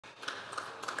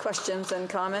Questions and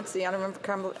comments? The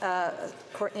Honourable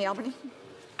Courtney Albany.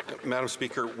 Madam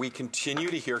Speaker, we continue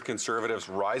to hear Conservatives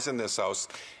rise in this House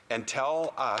and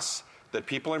tell us that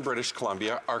people in British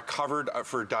Columbia are covered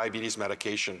for diabetes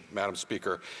medication, Madam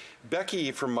Speaker.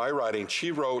 Becky from my riding, she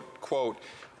wrote, quote,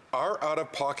 "Our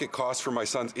out-of-pocket cost for my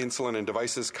son's insulin and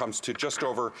devices comes to just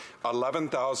over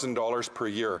 $11,000 per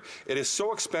year. It is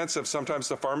so expensive, sometimes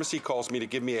the pharmacy calls me to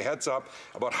give me a heads up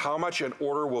about how much an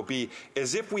order will be,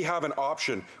 as if we have an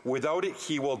option. Without it,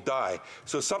 he will die."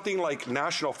 So something like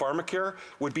National Pharmacare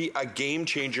would be a game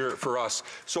changer for us.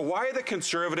 So why are the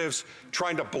Conservatives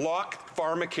trying to block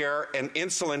pharmacare and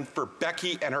insulin for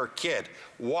Becky and her kid?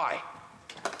 Why?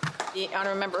 The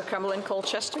Honourable Member Cumberland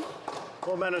Colchester.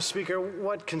 Well, Madam Speaker,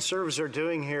 what Conservatives are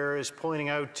doing here is pointing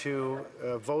out to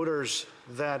voters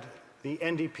that the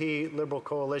NDP Liberal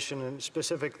coalition, and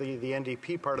specifically the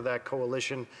NDP part of that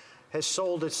coalition, has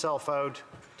sold itself out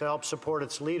to help support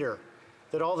its leader.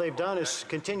 That all they've done is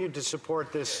continued to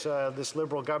support this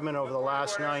Liberal government over the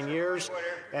last 9 years,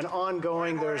 and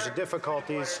ongoing there's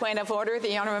difficulties. Point of order,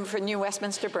 the Honourable for New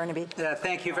Westminster Burnaby.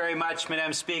 Thank you very much,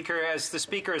 Madam Speaker. As the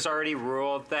Speaker has already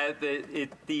ruled, that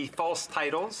the false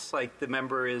titles, like the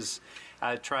member is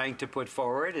trying to put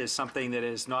forward, is something that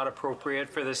is not appropriate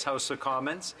for this House of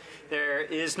Commons. There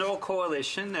is no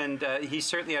coalition, and he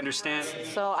certainly understands.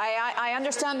 So I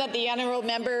understand that the Honourable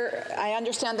Member.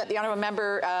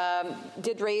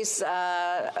 Did raise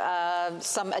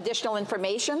some additional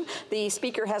information. The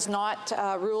Speaker has not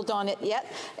ruled on it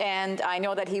yet, and I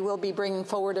know that he will be bringing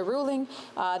forward a ruling.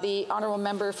 The Honourable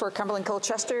Member for Cumberland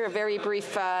Colchester, a very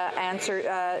brief answer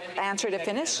to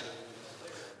finish.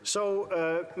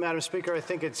 So, Madam Speaker, I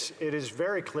think it is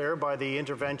very clear by the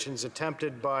interventions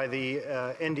attempted by the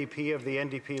NDP of the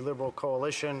NDP Liberal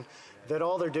coalition that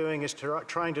all they're doing is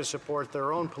trying to support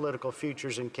their own political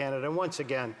futures in Canada. And once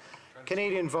again,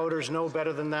 Canadian voters know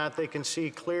better than that. They can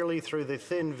see clearly through the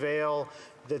thin veil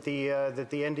that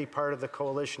the ND part of the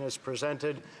coalition has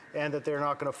presented, and that they're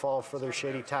not going to fall for their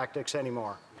shady tactics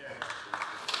anymore.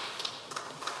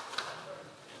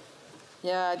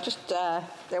 Yeah, just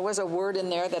there was a word in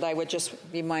there that I would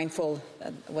just be mindful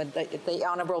what the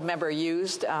Honourable Member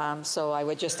used. So I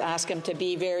would just ask him to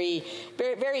be very,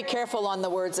 very, very careful on the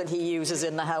words that he uses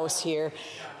in the House here.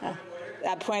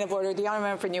 Point of order, the Honourable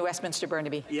Member for New Westminster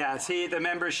Burnaby. Yeah, see, the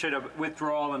member should have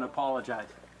withdrawn and apologize.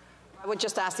 I would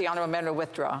just ask the Honourable Member to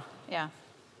withdraw. Yeah,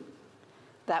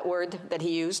 that word that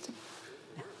he used.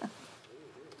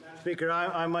 Speaker,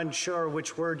 I'm unsure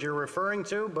which word you're referring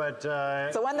to, but...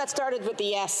 the one that started with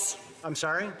the S. I'm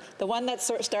sorry? The one that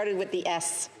started with the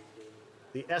S.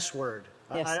 The S word.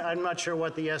 Yes. I'm not sure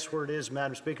what the S word is,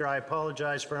 Madam Speaker. I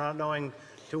apologize for not knowing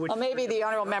to which... Well, maybe the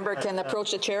Honourable Member can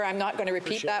approach the chair. I'm not going to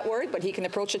repeat that word, but he can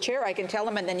approach the chair. I can tell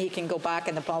him, and then he can go back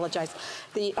and apologize.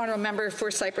 The Honourable Member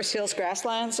for Cypress Hills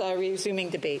Grasslands,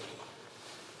 resuming debate.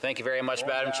 Thank you very much,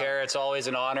 Madam Chair. It's always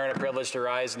an honour and a privilege to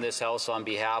rise in this House on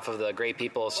behalf of the great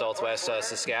people of Southwest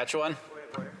Saskatchewan.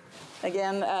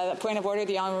 Again, point of order,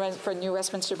 the Honourable for New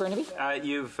Westminster Burnaby.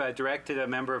 You've directed a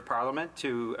Member of Parliament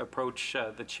to approach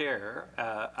the Chair.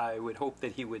 I would hope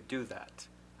that he would do that.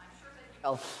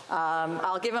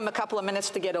 I'll give him a couple of minutes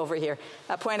to get over here.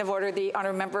 Point of order, the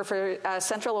Honourable Member for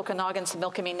Central Okanagan,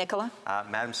 Similkameen Nicola.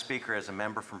 Madam Speaker, as a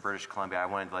member from British Columbia, I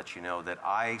wanted to let you know that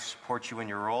I support you in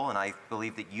your role, and I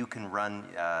believe that you can run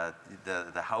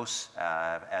the House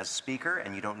as Speaker,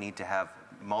 and you don't need to have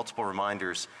multiple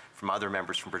reminders from other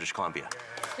members from British Columbia.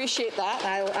 Appreciate that.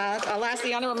 I'll ask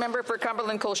the Honourable Member for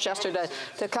Cumberland Colchester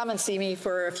to come and see me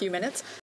for a few minutes.